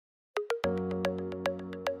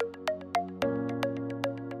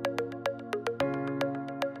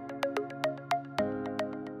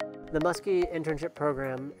The Muskie Internship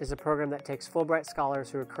Program is a program that takes Fulbright scholars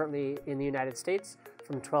who are currently in the United States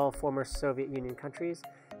from 12 former Soviet Union countries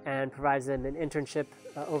and provides them an internship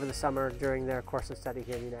over the summer during their course of study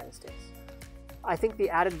here in the United States. I think the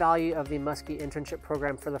added value of the Muskie Internship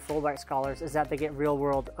Program for the Fulbright scholars is that they get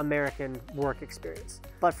real-world American work experience.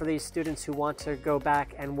 But for these students who want to go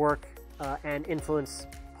back and work and influence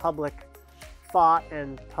public thought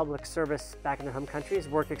and public service back in their home countries,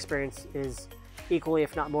 work experience is equally,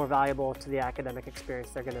 if not more valuable to the academic experience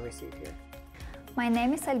they're going to receive here. My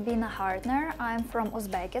name is Albina Hartner. I'm from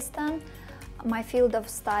Uzbekistan. My field of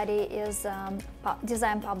study is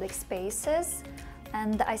design public spaces,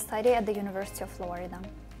 and I study at the University of Florida.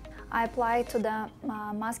 I applied to the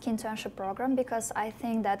Muskie Internship Program because I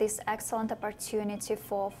think that is an excellent opportunity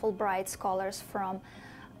for Fulbright scholars from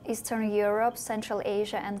Eastern Europe, Central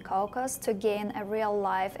Asia and Caucasus to gain a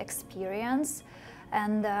real-life experience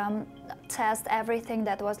and test everything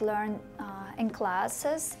that was learned in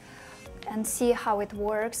classes and see how it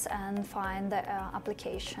works and find the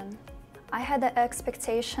application. I had the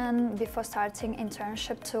expectation before starting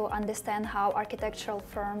internship to understand how architectural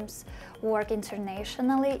firms work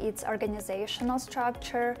internationally, its organizational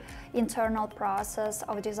structure, internal process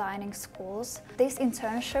of designing schools. This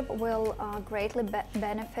internship will greatly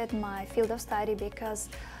benefit my field of study because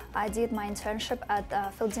I did my internship at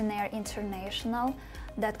Fulbright International,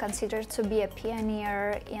 that considered to be a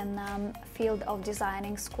pioneer in field of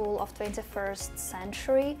designing school of 21st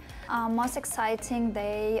century. Most exciting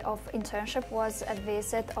day of internship was a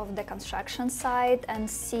visit of the construction site and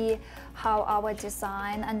see how our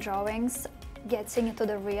design and drawings getting into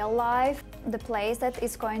the real life. The place that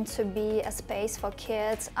is going to be a space for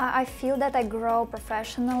kids. I feel that I grow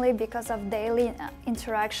professionally because of daily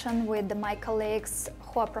interaction with my colleagues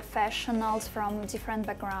who are professionals from different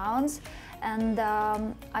backgrounds, and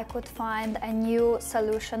I could find a new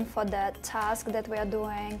solution for the task that we are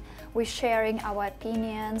doing. We're sharing our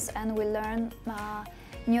opinions and we learn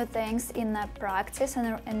new things in practice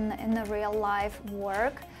and in the real life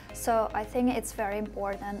work. So I think it's very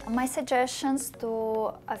important. My suggestions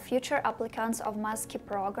to future applicants of Muskie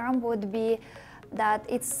program would be that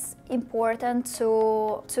it's important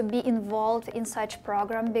to be involved in such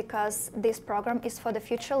program because this program is for the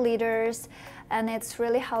future leaders and it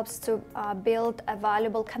really helps to build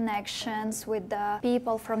valuable connections with the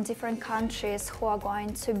people from different countries who are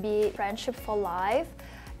going to be friendship for life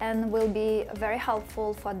and will be very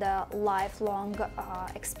helpful for the lifelong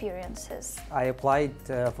experiences. I applied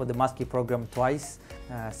for the Muskie program twice.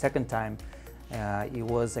 Second time, it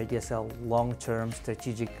was, I guess, a long-term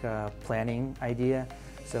strategic planning idea.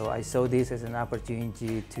 So I saw this as an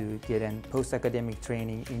opportunity to get a post-academic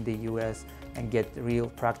training in the US and get real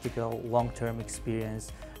practical long-term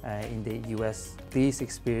experience in the US. This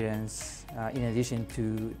experience, in addition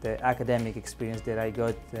to the academic experience that I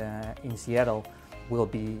got in Seattle, will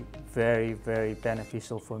be very, very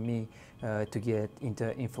beneficial for me to get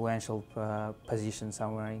into influential position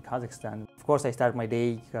somewhere in Kazakhstan. Of course, I start my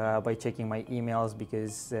day by checking my emails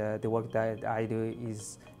because the work that I do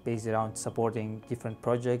is based around supporting different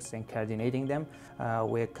projects and coordinating them.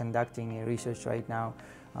 We're conducting a research right now,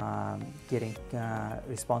 getting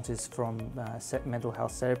responses from mental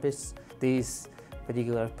health therapists. This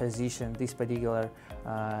particular position, this particular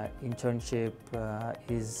internship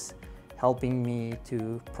is helping me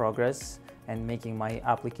to progress and making my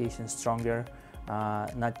application stronger,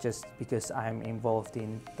 not just because I'm involved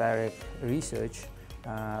in direct research,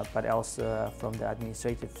 but also from the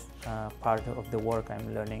administrative part of the work.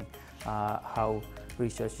 I'm learning how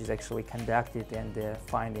research is actually conducted and the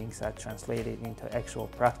findings are translated into actual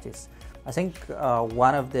practice. I think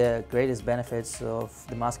one of the greatest benefits of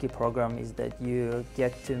the Muskie program is that you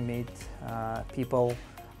get to meet people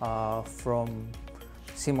from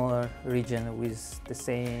similar region with the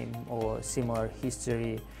same or similar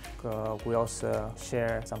history. We also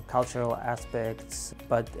share some cultural aspects,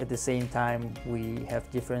 but at the same time we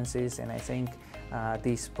have differences, and I think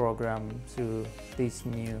this program, through these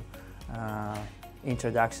new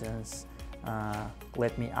introductions,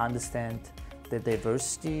 let me understand the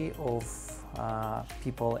diversity of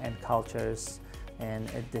people and cultures, and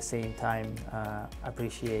at the same time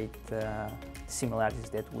appreciate the similarities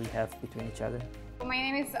that we have between each other. My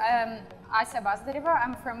name is Ася Bazdareva.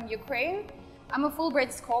 I'm from Ukraine. I'm a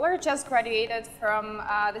Fulbright scholar, just graduated from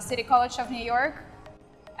the City College of New York.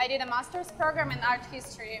 I did a master's program in art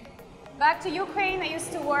history. Back to Ukraine, I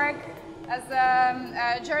used to work as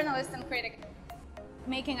a journalist and critic,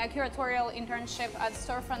 making a curatorial internship at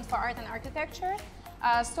Storefront for Art and Architecture.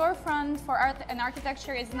 Storefront for Art and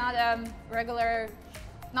Architecture is not a regular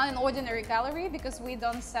not an ordinary gallery because we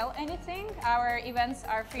don't sell anything. Our events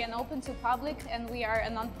are free and open to public, and we are a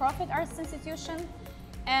non-profit arts institution.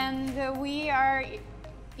 And we are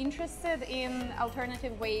interested in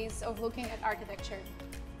alternative ways of looking at architecture.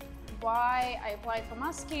 Why I applied for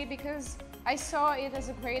Muskie? Because I saw it as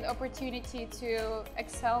a great opportunity to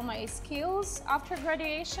excel my skills after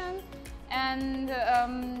graduation, and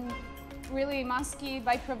really Muskie,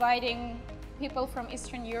 by providing people from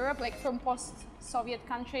Eastern Europe, like from post-Soviet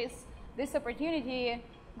countries, this opportunity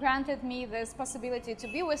granted me this possibility to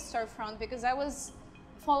be with Storefront, because I was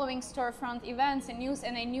following Storefront events and news,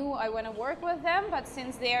 and I knew I want to work with them, but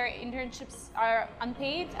since their internships are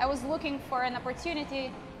unpaid, I was looking for an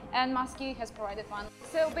opportunity, and Muskie has provided one.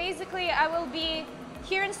 So basically, I will be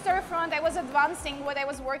here in Storefront. I was advancing what I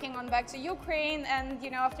was working on back to Ukraine, and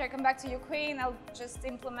after I come back to Ukraine, I'll just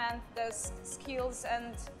implement the skills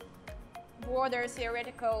and broader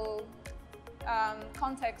theoretical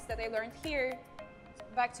context that I learned here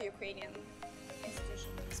back to Ukrainian institution.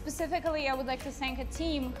 Specifically, I would like to thank a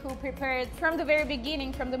team who prepared from the very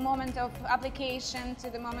beginning, from the moment of application to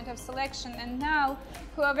the moment of selection, and now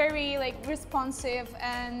who are very responsive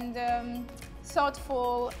and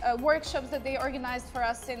thoughtful. Workshops that they organized for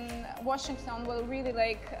us in Washington were really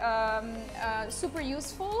super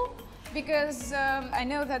useful, because I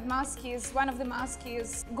know that one of the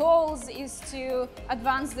Muskie's goals is to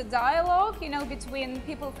advance the dialogue, between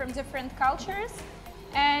people from different cultures.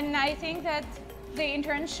 And I think that the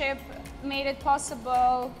internship made it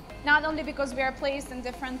possible, not only because we are placed in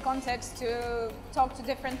different contexts to talk to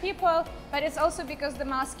different people, but it's also because the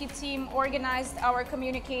Muskie team organized our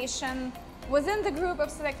communication within the group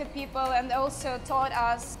of selected people, and also taught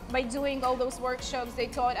us, by doing all those workshops, they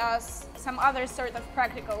taught us some other sort of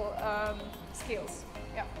practical skills.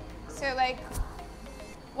 Yeah. So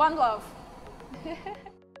one love.